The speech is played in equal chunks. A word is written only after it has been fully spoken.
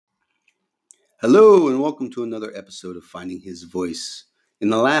Hello, and welcome to another episode of Finding His Voice.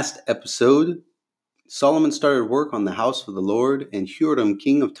 In the last episode, Solomon started work on the house of the Lord, and Huram,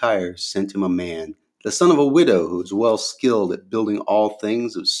 king of Tyre, sent him a man, the son of a widow who was well skilled at building all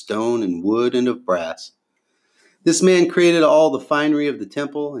things of stone and wood and of brass. This man created all the finery of the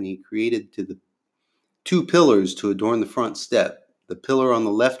temple, and he created the two pillars to adorn the front step. The pillar on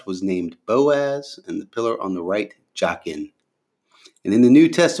the left was named Boaz, and the pillar on the right, Jachin. And in the New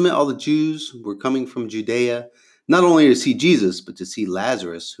Testament, all the Jews were coming from Judea, not only to see Jesus, but to see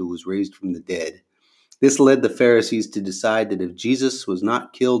Lazarus, who was raised from the dead. This led the Pharisees to decide that if Jesus was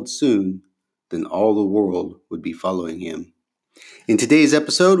not killed soon, then all the world would be following him. In today's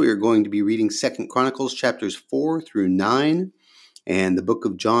episode, we are going to be reading 2 Chronicles chapters 4 through 9, and the book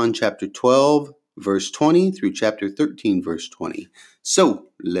of John chapter 12, verse 20, through chapter 13, verse 20. So,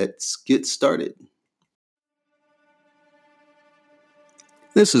 let's get started.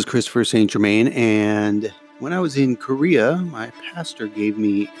 This is Christopher St. Germain, and when I was in Korea, my pastor gave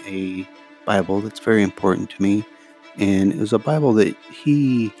me a Bible that's very important to me, and it was a Bible that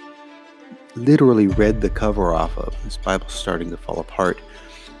he literally read the cover off of. This Bible's starting to fall apart.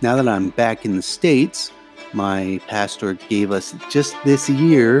 Now that I'm back in the States, my pastor gave us just this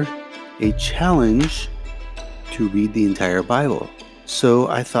year a challenge to read the entire Bible. So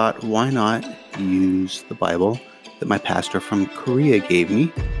I thought, why not use the Bible that my pastor from Korea gave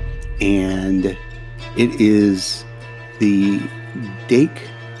me, and it is the Dake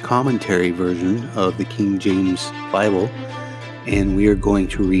commentary version of the King James Bible, and we are going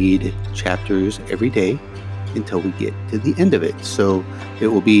to read chapters every day until we get to the end of it. So it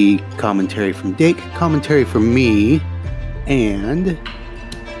will be commentary from Dake, commentary from me, and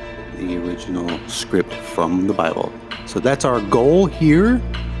the original script from the Bible. So that's our goal here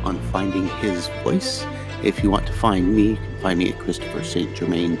on Finding His Voice. If you want to find me, you can find me at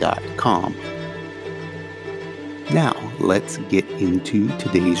ChristopherSt.Germain.com. Now, let's get into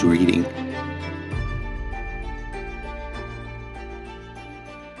today's reading.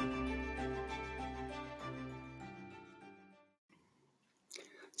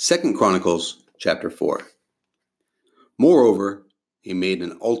 Second Chronicles chapter 4. Moreover, he made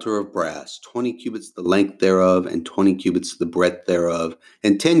an altar of brass, 20 cubits the length thereof, and 20 cubits the breadth thereof,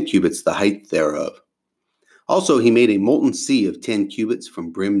 and 10 cubits the height thereof. Also he made a molten sea of 10 cubits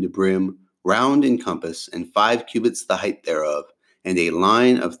from brim to brim, round in compass, and 5 cubits the height thereof, and a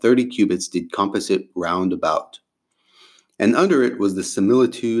line of 30 cubits did compass it round about. And under it was the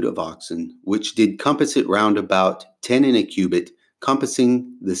similitude of oxen, which did compass it round about 10 in a cubit,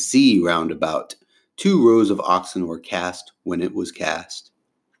 compassing the sea round about. 2 rows of oxen were cast when it was cast.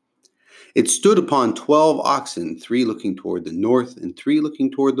 It stood upon 12 oxen, 3 looking toward the north, and 3 looking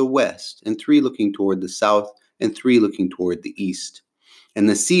toward the west, and 3 looking toward the south, and 3 looking toward the east. And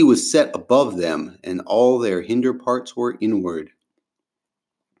the sea was set above them, and all their hinder parts were inward.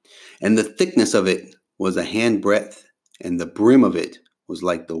 And the thickness of it was a handbreadth, and the brim of it was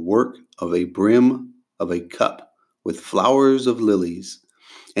like the work of a brim of a cup, with flowers of lilies.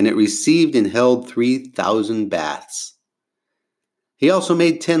 And it received and held 3,000 baths. He also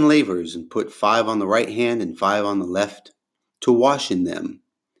made 10 lavers, and put 5 on the right hand and 5 on the left, to wash in them.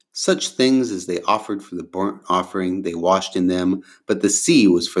 Such things as they offered for the burnt offering they washed in them, but the sea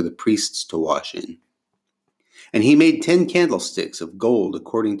was for the priests to wash in. And he made 10 candlesticks of gold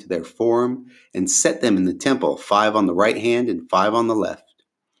according to their form, and set them in the temple, 5 on the right hand and 5 on the left.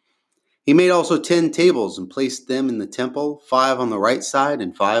 He made also 10 tables, and placed them in the temple, 5 on the right side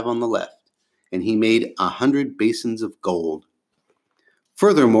and 5 on the left. And he made 100 basins of gold.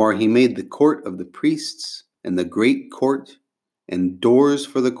 Furthermore, he made the court of the priests, and the great court, and doors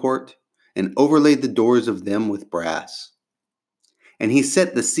for the court, and overlaid the doors of them with brass. And he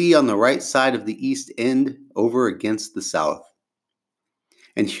set the sea on the right side of the east end over against the south.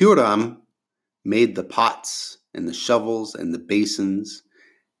 And Huram made the pots, and the shovels, and the basins.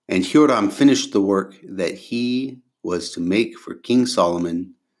 And Huram finished the work that he was to make for King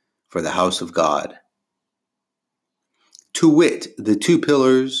Solomon for the house of God. To wit, the 2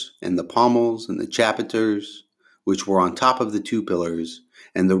 pillars, and the pommels, and the chapiters, which were on top of the 2 pillars,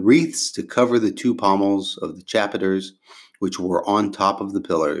 and the wreaths to cover the 2 pommels of the chapiters, which were on top of the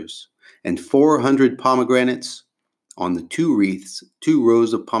pillars, and 400 pomegranates on the 2 wreaths, 2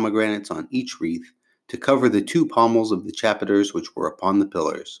 rows of pomegranates on each wreath, to cover the 2 pommels of the chapiters which were upon the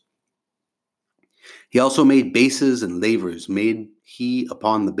pillars. He also made bases and lavers, made he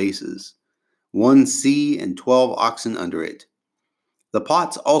upon the bases, 1 sea and 12 oxen under it. The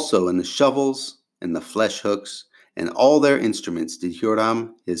pots also, and the shovels, and the flesh hooks, and all their instruments did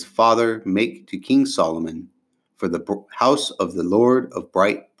Huram his father make to King Solomon for the house of the Lord of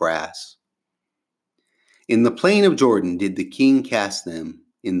bright brass. In the plain of Jordan did the king cast them,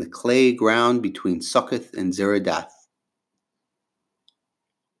 in the clay ground between Succoth and Zeradath.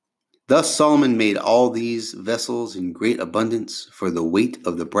 Thus Solomon made all these vessels in great abundance, for the weight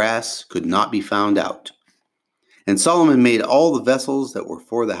of the brass could not be found out. And Solomon made all the vessels that were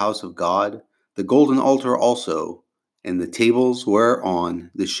for the house of God, the golden altar also, and the tables whereon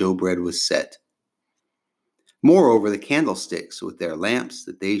the showbread was set. Moreover, the candlesticks with their lamps,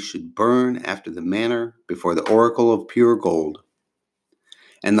 that they should burn after the manner before the oracle of pure gold.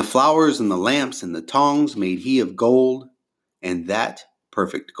 And the flowers and the lamps and the tongs made he of gold, and that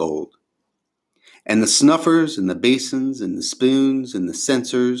perfect gold. And the snuffers and the basins and the spoons and the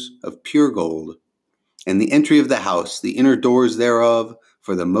censers of pure gold. And the entry of the house, the inner doors thereof,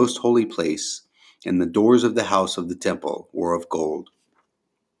 for the most holy place, and the doors of the house of the temple were of gold.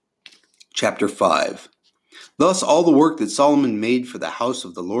 Chapter 5. Thus all the work that Solomon made for the house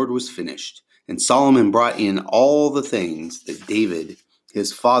of the Lord was finished, and Solomon brought in all the things that David,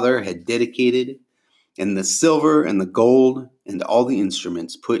 his father, had dedicated, and the silver and the gold and all the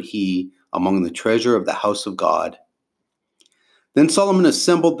instruments put he among the treasure of the house of God. Then Solomon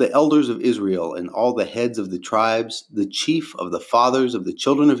assembled the elders of Israel and all the heads of the tribes, the chief of the fathers of the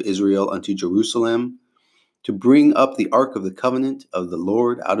children of Israel, unto Jerusalem, to bring up the ark of the covenant of the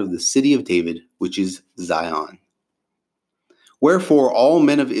Lord out of the city of David, which is Zion. Wherefore all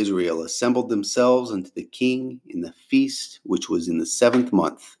men of Israel assembled themselves unto the king in the feast which was in the 7th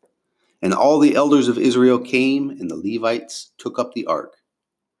month. And all the elders of Israel came, and the Levites took up the ark.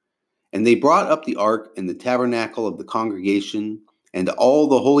 And they brought up the ark and the tabernacle of the congregation, and all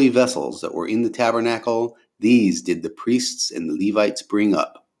the holy vessels that were in the tabernacle, these did the priests and the Levites bring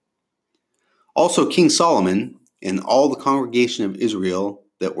up. Also King Solomon and all the congregation of Israel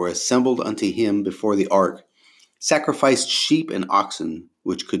that were assembled unto him before the ark sacrificed sheep and oxen,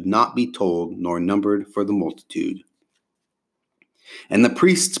 which could not be told nor numbered for the multitude. And the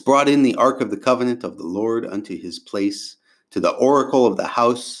priests brought in the ark of the covenant of the Lord unto his place, to the oracle of the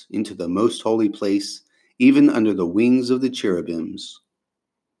house, into the most holy place, even under the wings of the cherubims.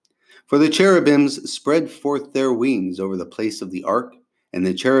 For the cherubims spread forth their wings over the place of the ark, and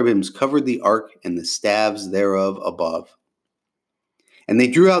the cherubims covered the ark and the staves thereof above. And they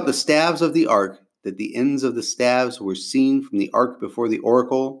drew out the staves of the ark, that the ends of the staves were seen from the ark before the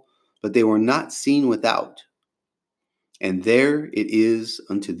oracle, but they were not seen without. And there it is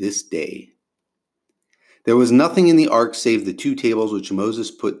unto this day. There was nothing in the ark save the 2 tables which Moses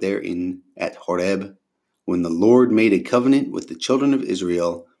put therein at Horeb, when the Lord made a covenant with the children of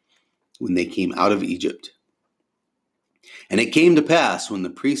Israel when they came out of Egypt. And it came to pass, when the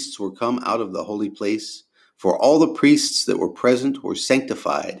priests were come out of the holy place, for all the priests that were present were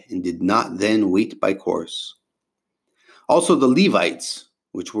sanctified, and did not then wait by course. Also the Levites,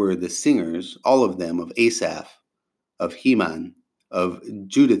 which were the singers, all of them of Asaph, of Heman, of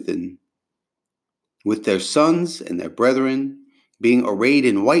Jeduthun, with their sons and their brethren, being arrayed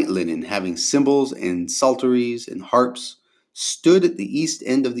in white linen, having cymbals and psalteries and harps, stood at the east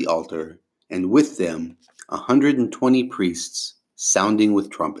end of the altar, and with them 120 priests, sounding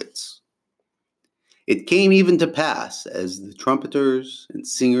with trumpets. It came even to pass, as the trumpeters and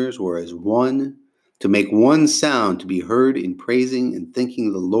singers were as one, to make one sound to be heard in praising and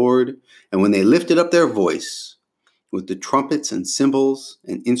thanking the Lord, and when they lifted up their voice with the trumpets and cymbals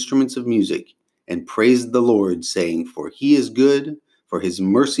and instruments of music, and praised the Lord, saying, For he is good, for his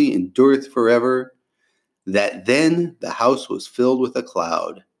mercy endureth forever, that then the house was filled with a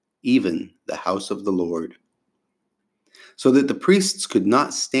cloud, even the house of the Lord. So that the priests could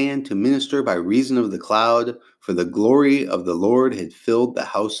not stand to minister by reason of the cloud, for the glory of the Lord had filled the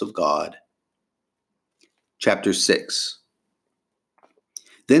house of God. Chapter 6.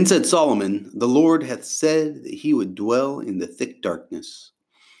 Then said Solomon, The Lord hath said that he would dwell in the thick darkness.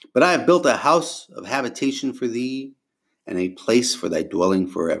 But I have built a house of habitation for thee, and a place for thy dwelling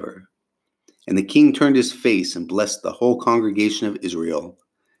forever. And the king turned his face and blessed the whole congregation of Israel.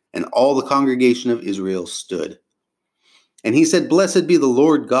 And all the congregation of Israel stood. And he said, Blessed be the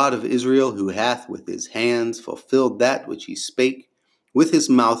Lord God of Israel, who hath with his hands fulfilled that which he spake with his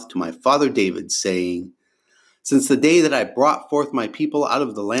mouth to my father David, saying, Since the day that I brought forth my people out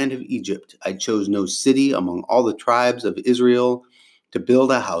of the land of Egypt, I chose no city among all the tribes of Israel to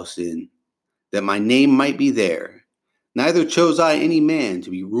build a house in, that my name might be there. Neither chose I any man to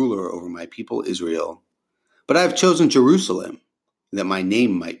be ruler over my people Israel. But I have chosen Jerusalem, that my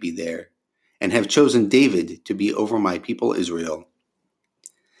name might be there, and have chosen David to be over my people Israel.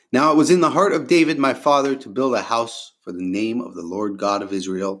 Now it was in the heart of David my father to build a house for the name of the Lord God of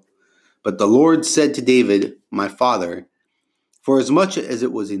Israel. But the Lord said to David, my father, For as much as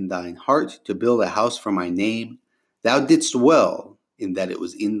it was in thine heart to build a house for my name, thou didst well in that it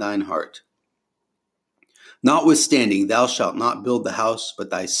was in thine heart. Notwithstanding, thou shalt not build the house, but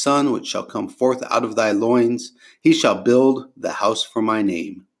thy son, which shall come forth out of thy loins, he shall build the house for my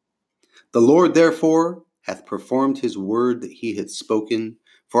name. The Lord therefore hath performed his word that he hath spoken,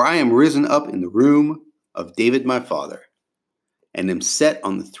 for I am risen up in the room of David my father, and am set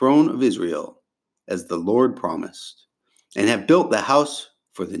on the throne of Israel, as the Lord promised, and have built the house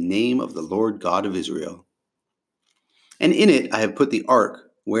for the name of the Lord God of Israel. And in it I have put the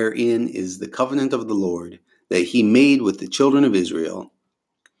ark, wherein is the covenant of the Lord, that he made with the children of Israel.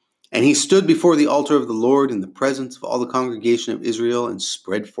 And he stood before the altar of the Lord in the presence of all the congregation of Israel, and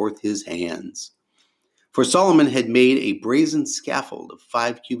spread forth his hands. For Solomon had made a brazen scaffold of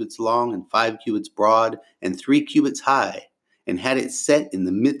 5 cubits long and 5 cubits broad and 3 cubits high, and had it set in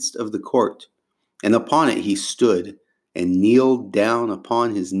the midst of the court. And upon it he stood, and kneeled down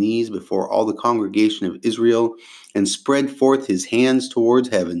upon his knees before all the congregation of Israel, and spread forth his hands towards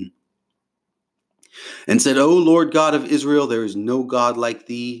heaven, and said, O Lord God of Israel, there is no God like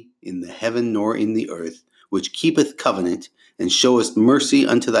thee in the heaven nor in the earth, which keepeth covenant, and showest mercy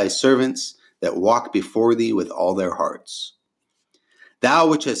unto thy servants that walk before thee with all their hearts. Thou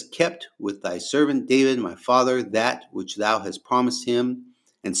which hast kept with thy servant David my father that which thou hast promised him,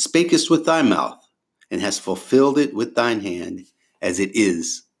 and spakest with thy mouth, and hast fulfilled it with thine hand, as it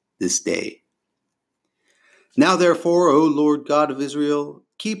is this day. Now therefore, O Lord God of Israel,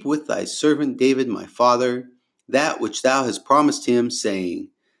 keep with thy servant David my father that which thou hast promised him, saying,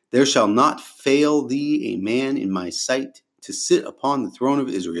 There shall not fail thee a man in my sight to sit upon the throne of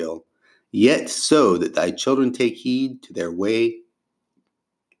Israel, yet so that thy children take heed to their way,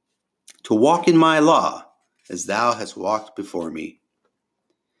 to walk in my law, as thou hast walked before me.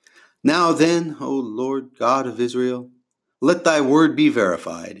 Now then, O Lord God of Israel, let thy word be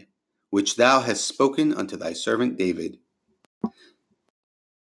verified, which thou hast spoken unto thy servant David.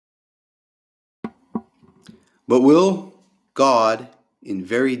 But will God in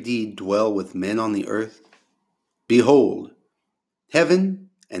very deed dwell with men on the earth? Behold, heaven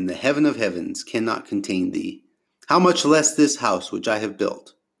and the heaven of heavens cannot contain thee. How much less this house which I have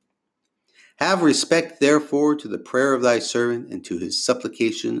built? Have respect therefore to the prayer of thy servant, and to his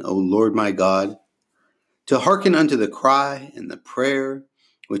supplication, O Lord my God, to hearken unto the cry and the prayer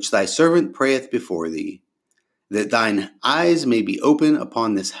which thy servant prayeth before thee, that thine eyes may be open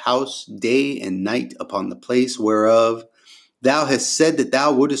upon this house day and night, upon the place whereof thou hast said that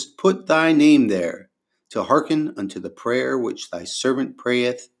thou wouldest put thy name there, to hearken unto the prayer which thy servant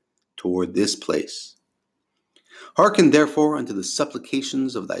prayeth toward this place. Hearken therefore unto the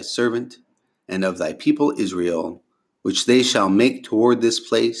supplications of thy servant and of thy people Israel, which they shall make toward this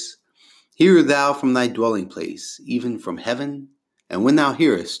place. Hear thou from thy dwelling place, even from heaven, and when thou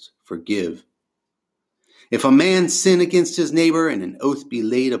hearest, forgive. If a man sin against his neighbor, and an oath be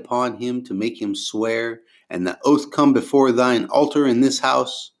laid upon him to make him swear, and the oath come before thine altar in this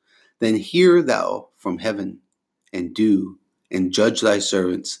house, then hear thou from heaven, and do, and judge thy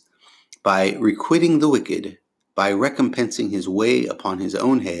servants, by requiting the wicked, by recompensing his way upon his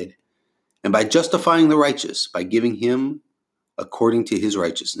own head, and by justifying the righteous, by giving him according to his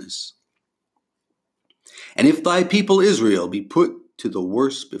righteousness. And if thy people Israel be put to the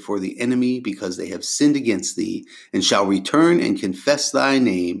worse before the enemy, because they have sinned against thee, and shall return and confess thy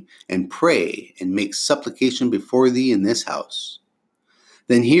name, and pray and make supplication before thee in this house,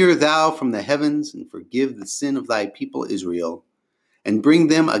 then hear thou from the heavens, and forgive the sin of thy people Israel, and bring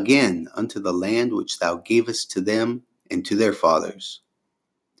them again unto the land which thou gavest to them and to their fathers.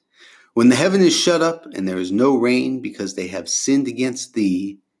 When the heaven is shut up, and there is no rain, because they have sinned against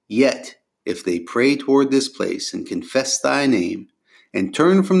thee, yet if they pray toward this place, and confess thy name, and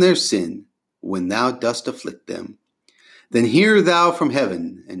turn from their sin, when thou dost afflict them, then hear thou from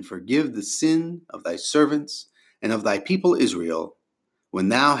heaven, and forgive the sin of thy servants and of thy people Israel, when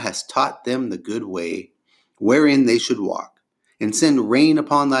thou hast taught them the good way, wherein they should walk, and send rain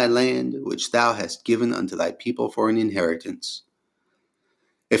upon thy land, which thou hast given unto thy people for an inheritance.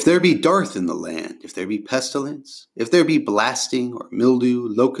 If there be dearth in the land, if there be pestilence, if there be blasting or mildew,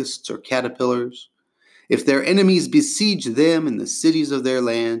 locusts or caterpillars, if their enemies besiege them in the cities of their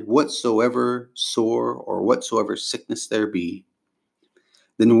land, whatsoever sore or whatsoever sickness there be,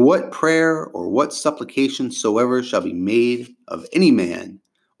 then what prayer or what supplication soever shall be made of any man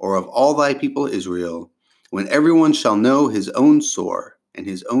or of all thy people Israel, when everyone shall know his own sore and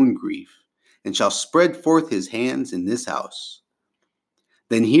his own grief, and shall spread forth his hands in this house,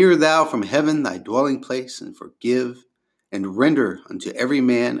 then hear thou from heaven thy dwelling place, and forgive, and render unto every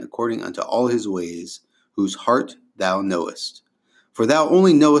man according unto all his ways, whose heart thou knowest, For thou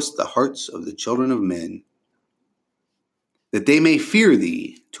only knowest the hearts of the children of men, that they may fear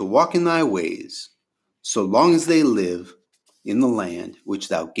thee, to walk in thy ways, so long as they live in the land which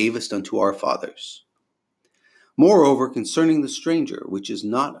thou gavest unto our fathers. Moreover, concerning the stranger, which is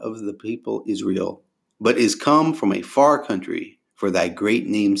not of the people Israel, but is come from a far country, for thy great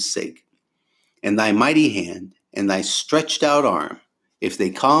name's sake, and thy mighty hand, and thy stretched out arm, if they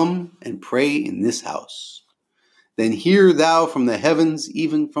come and pray in this house, then hear thou from the heavens,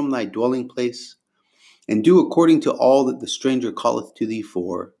 even from thy dwelling place, and do according to all that the stranger calleth to thee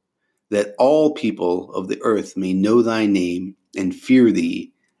for, that all people of the earth may know thy name, and fear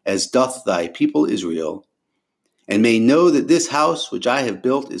thee, as doth thy people Israel, and may know that this house which I have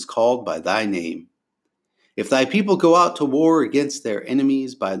built is called by thy name. If thy people go out to war against their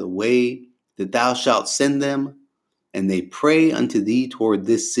enemies by the way that thou shalt send them, and they pray unto thee toward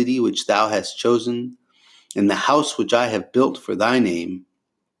this city which thou hast chosen, and the house which I have built for thy name,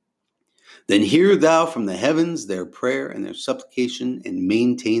 then hear thou from the heavens their prayer and their supplication, and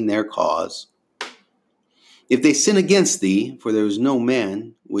maintain their cause. If they sin against thee, for there is no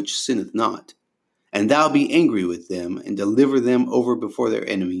man which sinneth not, and thou be angry with them, and deliver them over before their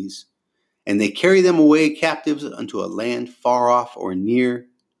enemies, and they carry them away captives unto a land far off or near,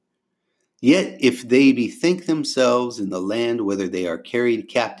 yet if they bethink themselves in the land whither they are carried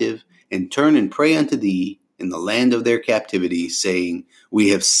captive, and turn and pray unto thee in the land of their captivity, saying, We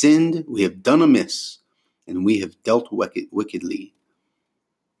have sinned, we have done amiss, and we have dealt wickedly.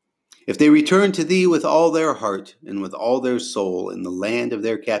 If they return to thee with all their heart and with all their soul in the land of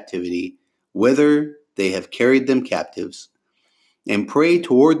their captivity, whither they have carried them captives, and pray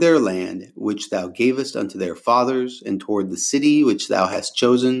toward their land, which thou gavest unto their fathers, and toward the city which thou hast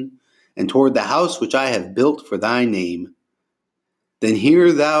chosen, and toward the house which I have built for thy name, then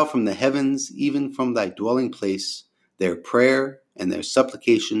hear thou from the heavens, even from thy dwelling place, their prayer and their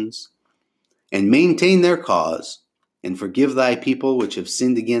supplications, and maintain their cause, and forgive thy people which have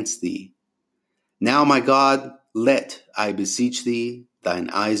sinned against thee. Now, my God, let, I beseech thee,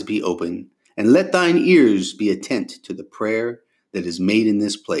 thine eyes be open, and let thine ears be attent to the prayer that is made in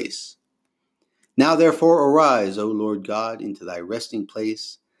this place. Now therefore arise, O Lord God, into thy resting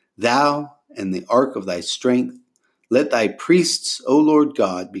place, thou and the ark of thy strength. Let thy priests, O Lord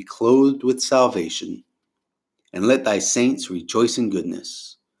God, be clothed with salvation, and let thy saints rejoice in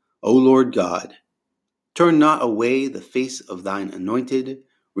goodness. O Lord God, turn not away the face of thine anointed.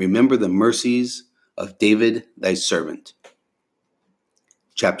 Remember the mercies of David thy servant.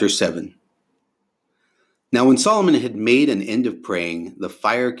 Chapter 7. Now when Solomon had made an end of praying, the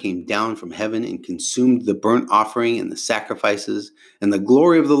fire came down from heaven and consumed the burnt offering and the sacrifices, and the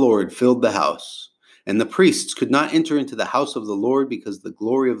glory of the Lord filled the house. And the priests could not enter into the house of the Lord, because the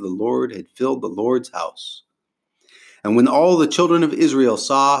glory of the Lord had filled the Lord's house. And when all the children of Israel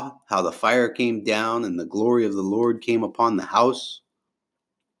saw how the fire came down and the glory of the Lord came upon the house,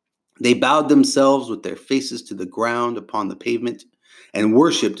 they bowed themselves with their faces to the ground upon the pavement, and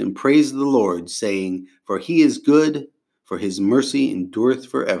worshipped and praised the Lord, saying, For he is good, for his mercy endureth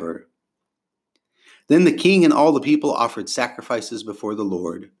forever. Then the king and all the people offered sacrifices before the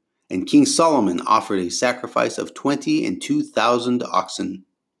Lord, and King Solomon offered a sacrifice of 22,000 oxen,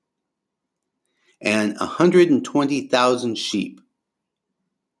 and 120,000 sheep.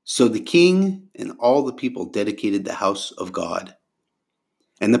 So the king and all the people dedicated the house of God.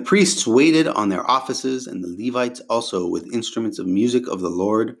 And the priests waited on their offices, and the Levites also with instruments of music of the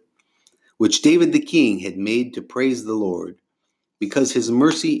Lord, which David the king had made to praise the Lord, because his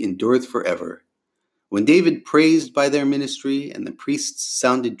mercy endureth forever. When David praised by their ministry, and the priests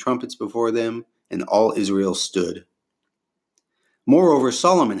sounded trumpets before them, and all Israel stood. Moreover,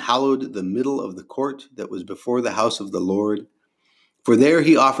 Solomon hallowed the middle of the court that was before the house of the Lord, for there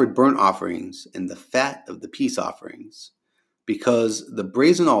he offered burnt offerings and the fat of the peace offerings, because the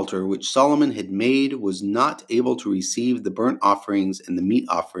brazen altar which Solomon had made was not able to receive the burnt offerings and the meat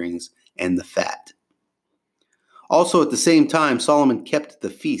offerings and the fat. Also at the same time Solomon kept the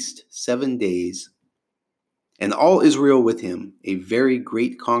feast 7 days, and all Israel with him, a very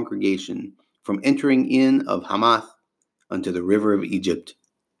great congregation, from entering in of Hamath unto the river of Egypt.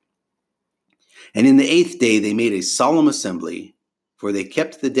 And in the 8th day they made a solemn assembly, for they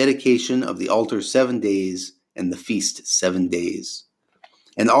kept the dedication of the altar 7 days, and the feast 7 days.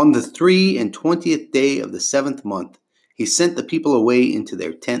 And on the 23rd day of the 7th month he sent the people away into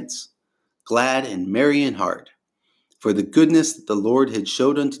their tents, glad and merry in heart, for the goodness that the Lord had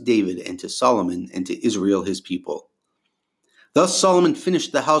showed unto David and to Solomon and to Israel his people. Thus Solomon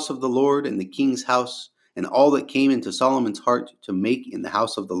finished the house of the Lord and the king's house, and all that came into Solomon's heart to make in the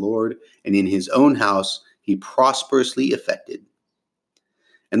house of the Lord and in his own house he prosperously effected.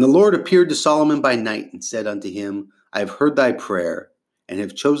 And the Lord appeared to Solomon by night and said unto him, I have heard thy prayer, and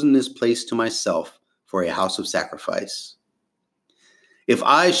have chosen this place to myself for a house of sacrifice. If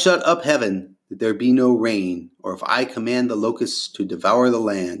I shut up heaven, that there be no rain, or if I command the locusts to devour the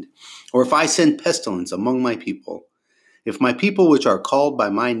land, or if I send pestilence among my people, if my people which are called by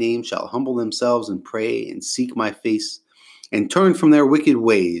my name shall humble themselves and pray and seek my face, and turn from their wicked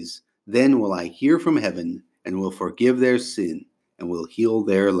ways, then will I hear from heaven, and will forgive their sin, and will heal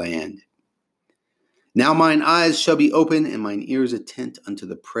their land. Now mine eyes shall be open, and mine ears attent unto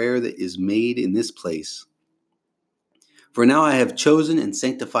the prayer that is made in this place. For now I have chosen and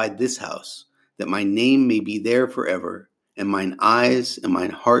sanctified this house, that my name may be there forever, and mine eyes and mine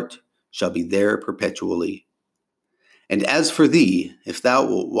heart shall be there perpetually. And as for thee, if thou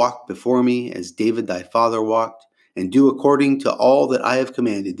wilt walk before me as David thy father walked, and do according to all that I have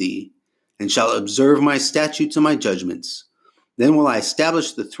commanded thee, and shalt observe my statutes and my judgments, then will I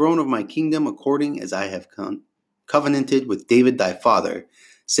establish the throne of my kingdom according as I have covenanted with David thy father,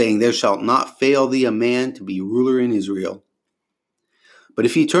 saying, There shall not fail thee a man to be ruler in Israel. But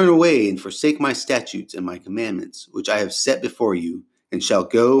if ye turn away and forsake my statutes and my commandments, which I have set before you, and shall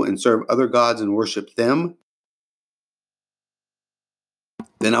go and serve other gods and worship them,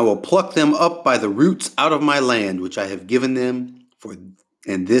 then I will pluck them up by the roots out of my land, which I have given them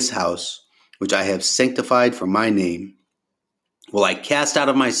and this house, which I have sanctified for my name, will I cast out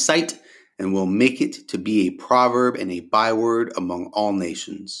of my sight, and will make it to be a proverb and a byword among all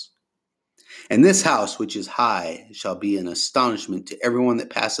nations. And this house which is high shall be an astonishment to everyone that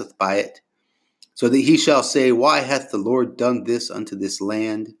passeth by it, so that he shall say, Why hath the Lord done this unto this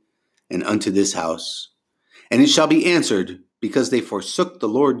land and unto this house? And it shall be answered, Because they forsook the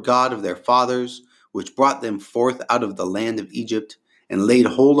Lord God of their fathers, which brought them forth out of the land of Egypt, and laid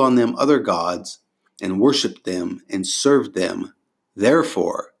hold on them other gods, and worshipped them, and served them.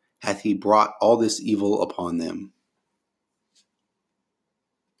 Therefore hath he brought all this evil upon them.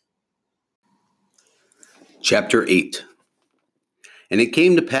 Chapter 8. And it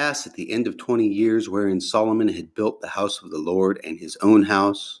came to pass at the end of 20 years, wherein Solomon had built the house of the Lord and his own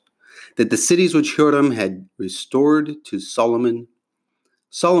house, that the cities which Hiram had restored to Solomon,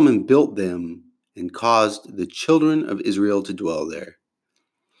 Solomon built them and caused the children of Israel to dwell there.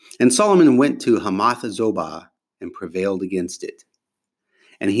 And Solomon went to Hamath-zobah and prevailed against it.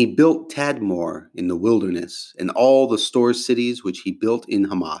 And he built Tadmor in the wilderness, and all the store cities which he built in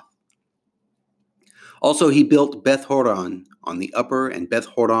Hamath. Also he built Beth-horon on the upper, and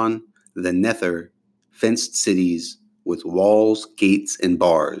Beth-horon the nether, fenced cities with walls, gates, and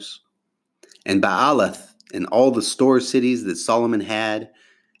bars. And Baalath and all the store cities that Solomon had,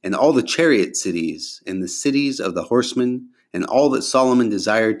 and all the chariot cities, and the cities of the horsemen, and all that Solomon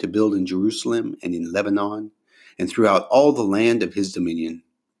desired to build in Jerusalem and in Lebanon, and throughout all the land of his dominion.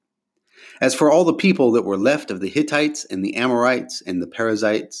 As for all the people that were left of the Hittites, and the Amorites, and the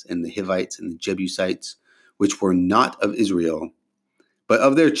Perizzites, and the Hivites, and the Jebusites, which were not of Israel, but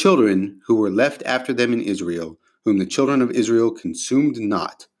of their children who were left after them in Israel, whom the children of Israel consumed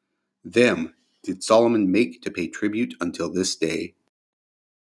not, them did Solomon make to pay tribute until this day.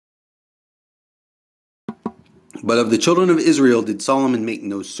 But of the children of Israel did Solomon make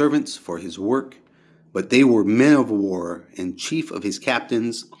no servants for his work, but they were men of war, and chief of his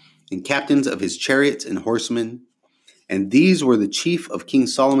captains, and captains of his chariots and horsemen. And these were the chief of King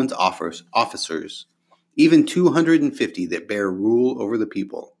Solomon's officers, even 250 that bare rule over the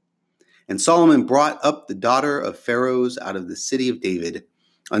people. And Solomon brought up the daughter of Pharaoh out of the city of David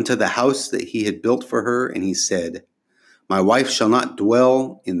unto the house that he had built for her, and he said, My wife shall not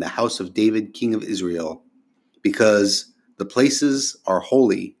dwell in the house of David king of Israel, because the places are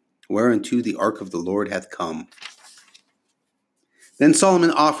holy, whereunto the ark of the Lord hath come. Then Solomon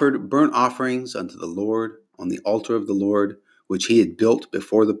offered burnt offerings unto the Lord on the altar of the Lord, which he had built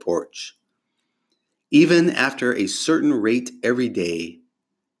before the porch, even after a certain rate every day,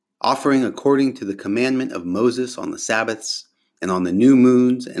 offering according to the commandment of Moses on the Sabbaths, and on the new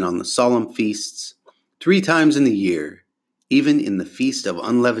moons, and on the solemn feasts, 3 times in the year, even in the feast of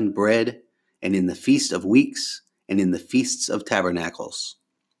unleavened bread, and in the feast of weeks, and in the feasts of tabernacles.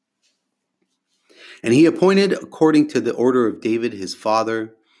 And he appointed, according to the order of David his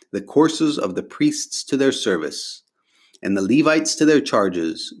father, the courses of the priests to their service, and the Levites to their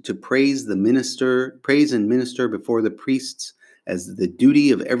charges, to praise and minister before the priests as the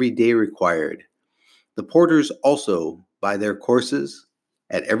duty of every day required. The porters also by their courses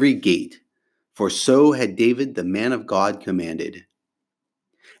at every gate, for so had David the man of God commanded.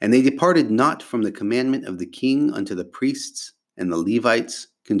 And they departed not from the commandment of the king unto the priests and the Levites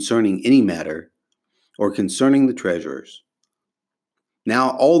concerning any matter, or concerning the treasurers.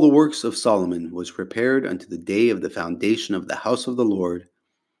 Now all the works of Solomon was prepared unto the day of the foundation of the house of the Lord,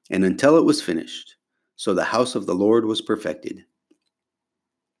 and until it was finished. So the house of the Lord was perfected.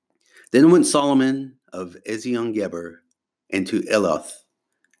 Then went Solomon of Ezion-Geber into Eloth,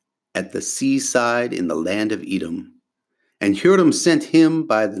 at the seaside in the land of Edom. And Huram sent him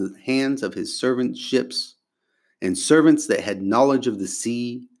by the hands of his servants ships, and servants that had knowledge of the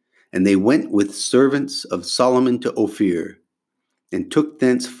sea, and they went with servants of Solomon to Ophir, and took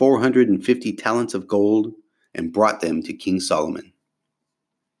thence 450 talents of gold, and brought them to King Solomon.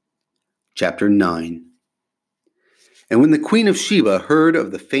 Chapter 9. And when the queen of Sheba heard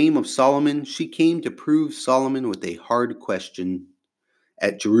of the fame of Solomon, she came to prove Solomon with a hard question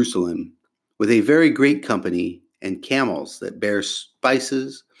at Jerusalem, with a very great company, and camels that bear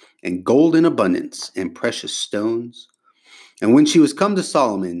spices, and gold in abundance, and precious stones. And when she was come to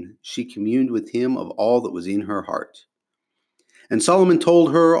Solomon, she communed with him of all that was in her heart. And Solomon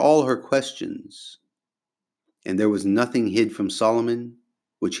told her all her questions, and there was nothing hid from Solomon,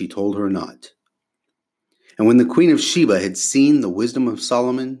 which he told her not. And when the queen of Sheba had seen the wisdom of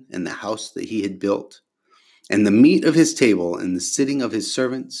Solomon, and the house that he had built, and the meat of his table, and the sitting of his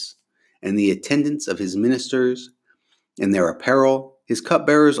servants, and the attendance of his ministers, and their apparel, his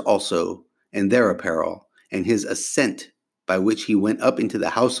cupbearers also, and their apparel, and his ascent by which he went up into the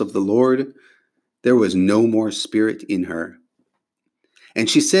house of the Lord, there was no more spirit in her. And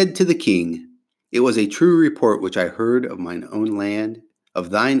she said to the king, It was a true report which I heard of mine own land, of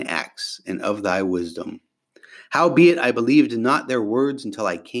thine acts, and of thy wisdom. Howbeit I believed not their words until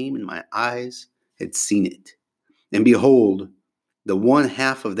I came, and my eyes had seen it. And behold, the one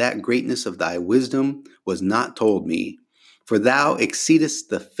half of that greatness of thy wisdom was not told me, for thou exceedest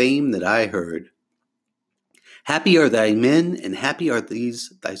the fame that I heard. Happy are thy men, and happy are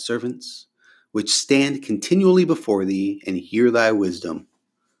these thy servants, which stand continually before thee, and hear thy wisdom.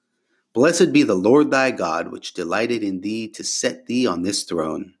 Blessed be the Lord thy God, which delighted in thee to set thee on this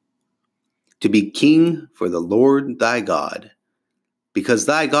throne, to be king for the Lord thy God. Because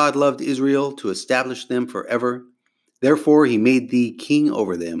thy God loved Israel to establish them forever, therefore he made thee king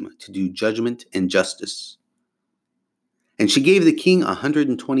over them, to do judgment and justice. And she gave the king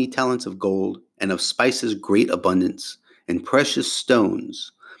 120 talents of gold, and of spices great abundance, and precious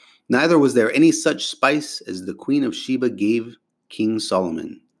stones. Neither was there any such spice as the queen of Sheba gave King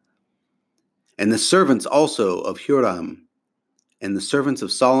Solomon. And the servants also of Huram, and the servants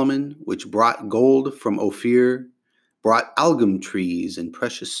of Solomon, which brought gold from Ophir, brought algum trees and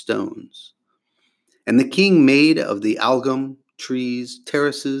precious stones. And the king made of the algum trees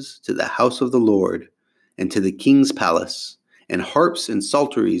terraces to the house of the Lord, and to the king's palace, and harps and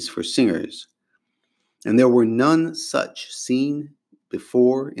psalteries for singers. And there were none such seen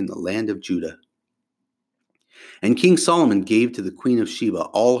before in the land of Judah. And King Solomon gave to the queen of Sheba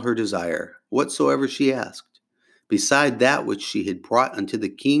all her desire, whatsoever she asked. Beside that which she had brought unto the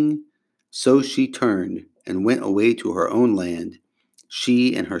king, so she turned and went away to her own land,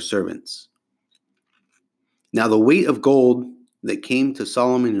 she and her servants. Now the weight of gold that came to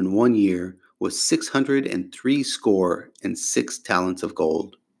Solomon in 1 year was 636 talents of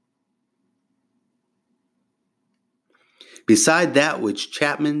gold. Beside that which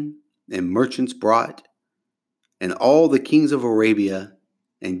chapmen and merchants brought, and all the kings of Arabia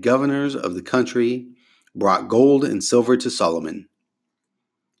and governors of the country brought gold and silver to Solomon.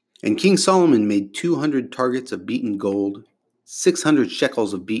 And King Solomon made 200 targets of beaten gold. 600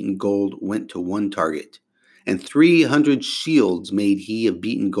 shekels of beaten gold went to one target. And 300 shields made he of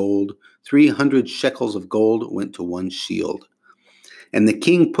beaten gold. 300 shekels of gold went to one shield. And the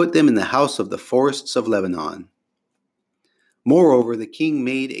king put them in the house of the forests of Lebanon. Moreover, the king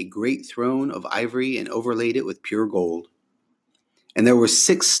made a great throne of ivory and overlaid it with pure gold. And there were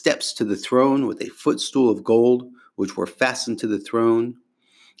 6 steps to the throne with a footstool of gold, which were fastened to the throne,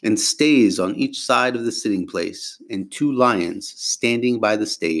 and stays on each side of the sitting place, and 2 lions standing by the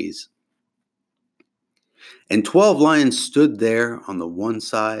stays. And 12 lions stood there on the one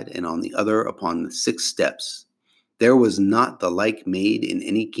side and on the other upon the 6 steps. There was not the like made in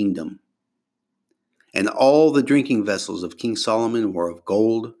any kingdom. And all the drinking vessels of King Solomon were of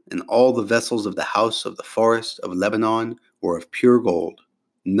gold, and all the vessels of the house of the forest of Lebanon were of pure gold.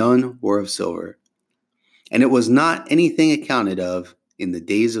 None were of silver. And it was not anything accounted of in the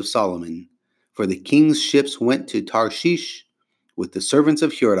days of Solomon, for the king's ships went to Tarshish with the servants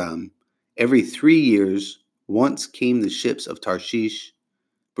of Huram. Every 3 years once came the ships of Tarshish,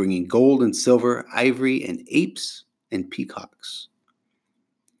 bringing gold and silver, ivory and apes and peacocks.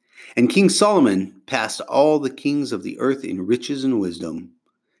 And King Solomon passed all the kings of the earth in riches and wisdom,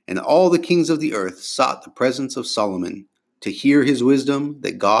 and all the kings of the earth sought the presence of Solomon to hear his wisdom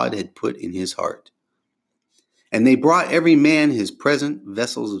that God had put in his heart. And they brought every man his present,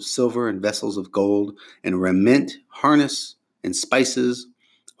 vessels of silver and vessels of gold, and raiment, harness, and spices,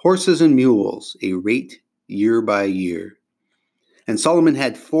 horses and mules, a rate year by year. And Solomon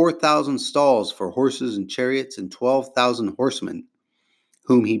had 4,000 stalls for horses and chariots, and 12,000 horsemen,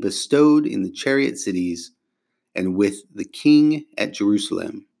 whom he bestowed in the chariot cities, and with the king at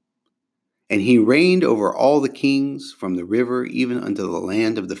Jerusalem. And he reigned over all the kings from the river even unto the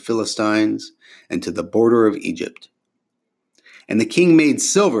land of the Philistines, and to the border of Egypt. And the king made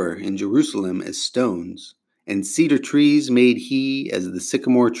silver in Jerusalem as stones, and cedar trees made he as the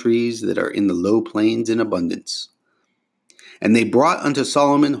sycamore trees that are in the low plains in abundance. And they brought unto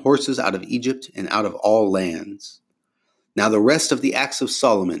Solomon horses out of Egypt and out of all lands. Now the rest of the acts of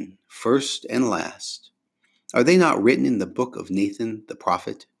Solomon, first and last, are they not written in the book of Nathan the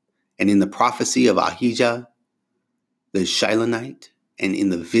prophet, and in the prophecy of Ahijah the Shilonite, and in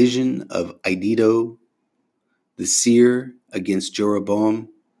the vision of Iddo the seer against Jeroboam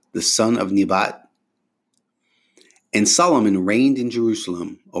the son of Nebat? And Solomon reigned in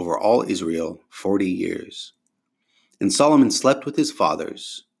Jerusalem over all Israel 40 years. And Solomon slept with his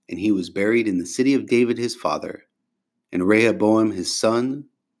fathers, and he was buried in the city of David his father, and Rehoboam his son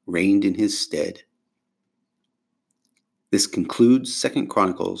reigned in his stead. This concludes 2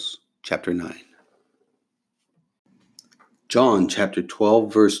 Chronicles chapter 9. John chapter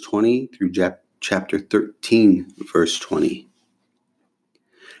 12 verse 20 through chapter 13 verse 20.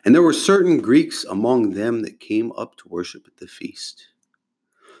 And there were certain Greeks among them that came up to worship at the feast.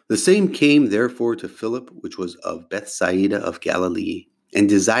 The same came therefore to Philip, which was of Bethsaida of Galilee, and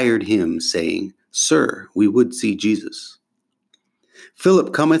desired him, saying, Sir, we would see Jesus.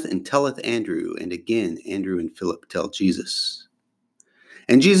 Philip cometh and telleth Andrew, and again Andrew and Philip tell Jesus.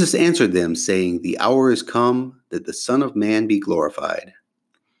 And Jesus answered them, saying, The hour is come that the Son of Man be glorified.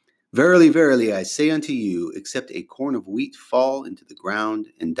 Verily, verily, I say unto you, except a corn of wheat fall into the ground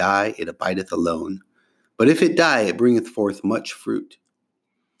and die, it abideth alone. But if it die, it bringeth forth much fruit.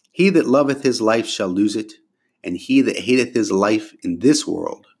 He that loveth his life shall lose it, and he that hateth his life in this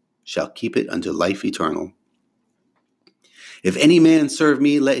world shall keep it unto life eternal. If any man serve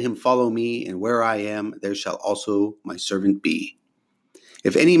me, let him follow me, and where I am, there shall also my servant be.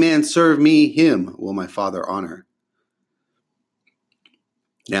 If any man serve me, him will my Father honor.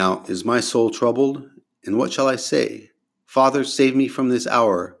 Now is my soul troubled, and what shall I say? Father, save me from this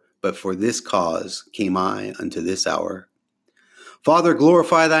hour, but for this cause came I unto this hour. Father,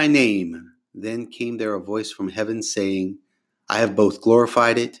 glorify thy name. Then came there a voice from heaven saying, I have both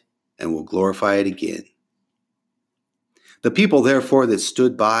glorified it and will glorify it again. The people therefore that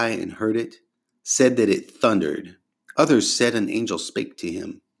stood by and heard it said that it thundered. Others said an angel spake to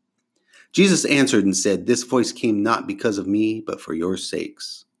him. Jesus answered and said, This voice came not because of me, but for your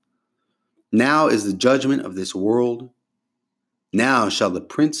sakes. Now is the judgment of this world. Now shall the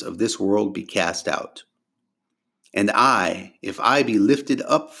prince of this world be cast out. And I, if I be lifted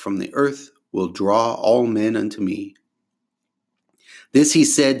up from the earth, will draw all men unto me. This he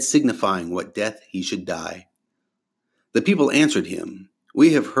said, signifying what death he should die. The people answered him,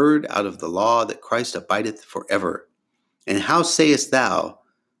 We have heard out of the law that Christ abideth forever. And how sayest thou,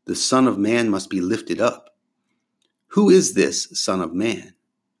 the Son of Man must be lifted up? Who is this Son of Man?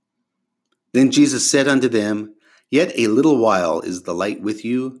 Then Jesus said unto them, Yet a little while is the light with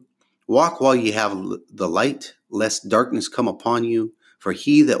you. Walk while ye have the light, lest darkness come upon you. For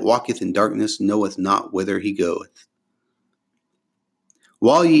he that walketh in darkness knoweth not whither he goeth.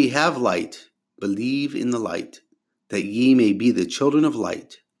 While ye have light, believe in the light, that ye may be the children of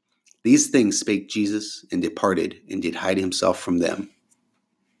light. These things spake Jesus, and departed, and did hide himself from them.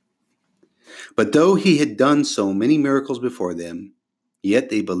 But though he had done so many miracles before them, yet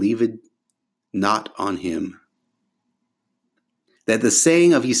they believed not on him. That the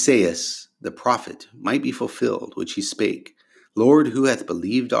saying of Esaias the prophet might be fulfilled, which he spake, Lord, who hath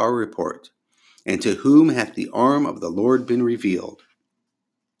believed our report? And to whom hath the arm of the Lord been revealed?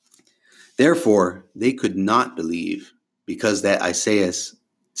 Therefore they could not believe, because that Esaias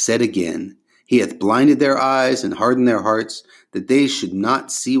said again, He hath blinded their eyes and hardened their hearts, that they should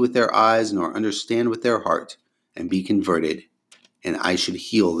not see with their eyes nor understand with their heart, and be converted, and I should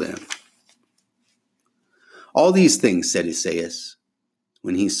heal them. All these things said Esaias,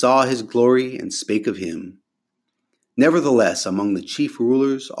 when he saw his glory and spake of him. Nevertheless, among the chief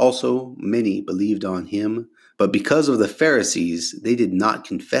rulers also many believed on him, but because of the Pharisees they did not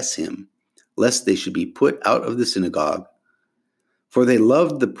confess him, lest they should be put out of the synagogue. For they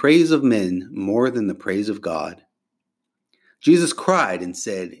loved the praise of men more than the praise of God. Jesus cried and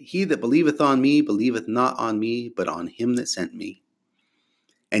said, He that believeth on me, believeth not on me, but on him that sent me.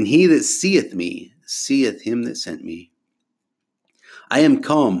 And he that seeth me, seeth him that sent me. I am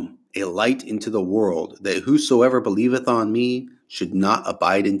come a light into the world, that whosoever believeth on me should not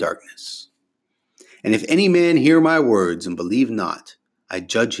abide in darkness. And if any man hear my words and believe not, I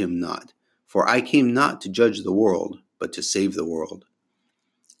judge him not, for I came not to judge the world, but to save the world.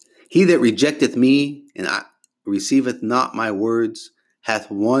 He that rejecteth me and receiveth not my words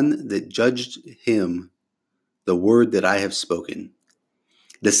hath one that judged him the word that I have spoken.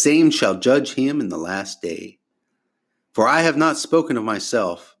 The same shall judge him in the last day. For I have not spoken of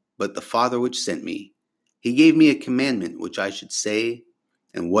myself, but the Father which sent me. He gave me a commandment which I should say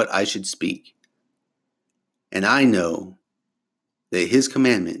and what I should speak. And I know that his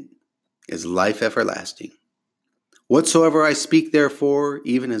commandment is life everlasting. Whatsoever I speak, therefore,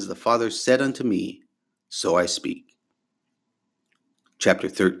 even as the Father said unto me, so I speak. Chapter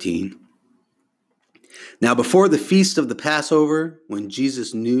 13. Now before the feast of the Passover, when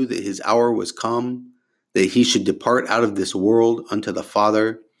Jesus knew that his hour was come, that he should depart out of this world unto the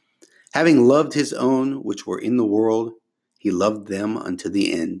Father, having loved his own which were in the world, he loved them unto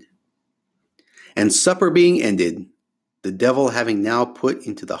the end. And supper being ended, the devil having now put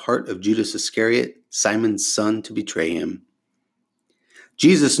into the heart of Judas Iscariot, Simon's son, to betray him.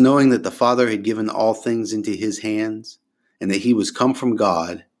 Jesus, knowing that the Father had given all things into his hands, and that he was come from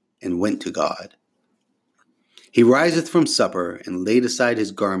God, and went to God. He riseth from supper, and laid aside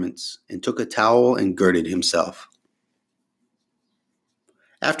his garments, and took a towel, and girded himself.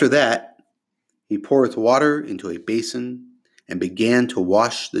 After that, he poureth water into a basin, and began to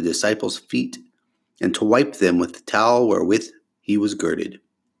wash the disciples' feet, and to wipe them with the towel wherewith he was girded.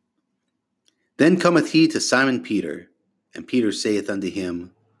 Then cometh he to Simon Peter, and Peter saith unto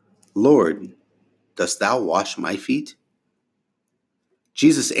him, Lord, dost thou wash my feet?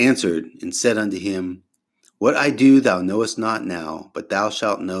 Jesus answered and said unto him, What I do thou knowest not now, but thou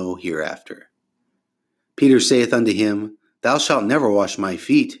shalt know hereafter. Peter saith unto him, Thou shalt never wash my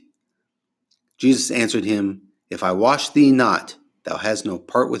feet. Jesus answered him, If I wash thee not, thou hast no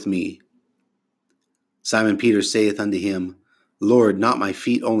part with me. Simon Peter saith unto him, Lord, not my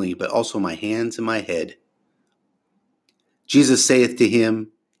feet only, but also my hands and my head. Jesus saith to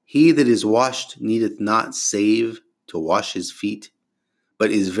him, He that is washed needeth not save to wash his feet,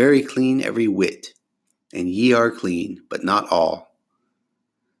 but is very clean every whit, and ye are clean, but not all.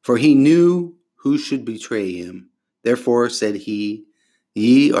 For he knew who should betray him. Therefore said he,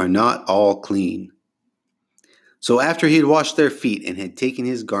 Ye are not all clean. So after he had washed their feet, and had taken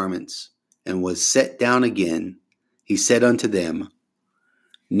his garments, and was set down again, he said unto them,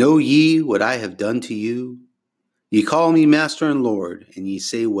 Know ye what I have done to you? Ye call me Master and Lord, and ye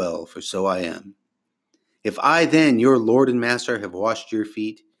say well, for so I am. If I then, your Lord and Master, have washed your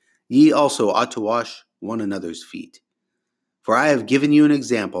feet, ye also ought to wash one another's feet. For I have given you an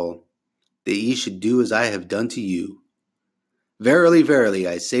example, that ye should do as I have done to you. Verily, verily,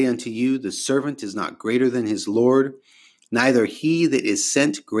 I say unto you, the servant is not greater than his Lord, neither he that is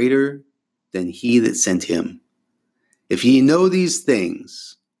sent greater than he that sent him. If ye know these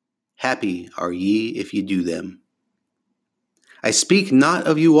things, happy are ye if ye do them. I speak not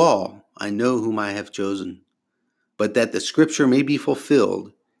of you all, I know whom I have chosen. But that the scripture may be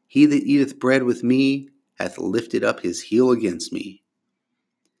fulfilled, he that eateth bread with me hath lifted up his heel against me.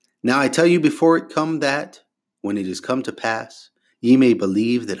 Now I tell you before it come that, when it is come to pass, ye may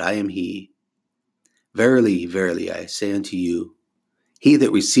believe that I am he. Verily, verily, I say unto you, he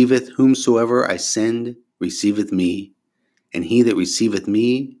that receiveth whomsoever I send receiveth me, and he that receiveth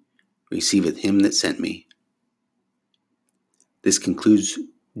me receiveth him that sent me. This concludes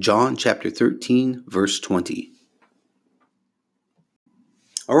John chapter 13, verse 20.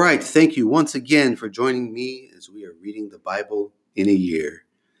 All right, thank you once again for joining me as we are reading the Bible in a year.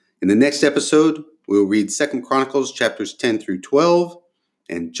 In the next episode, we'll read 2 Chronicles chapters 10 through 12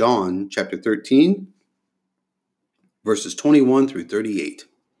 and John chapter 13, verses 21 through 38.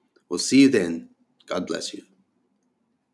 We'll see you then. God bless you.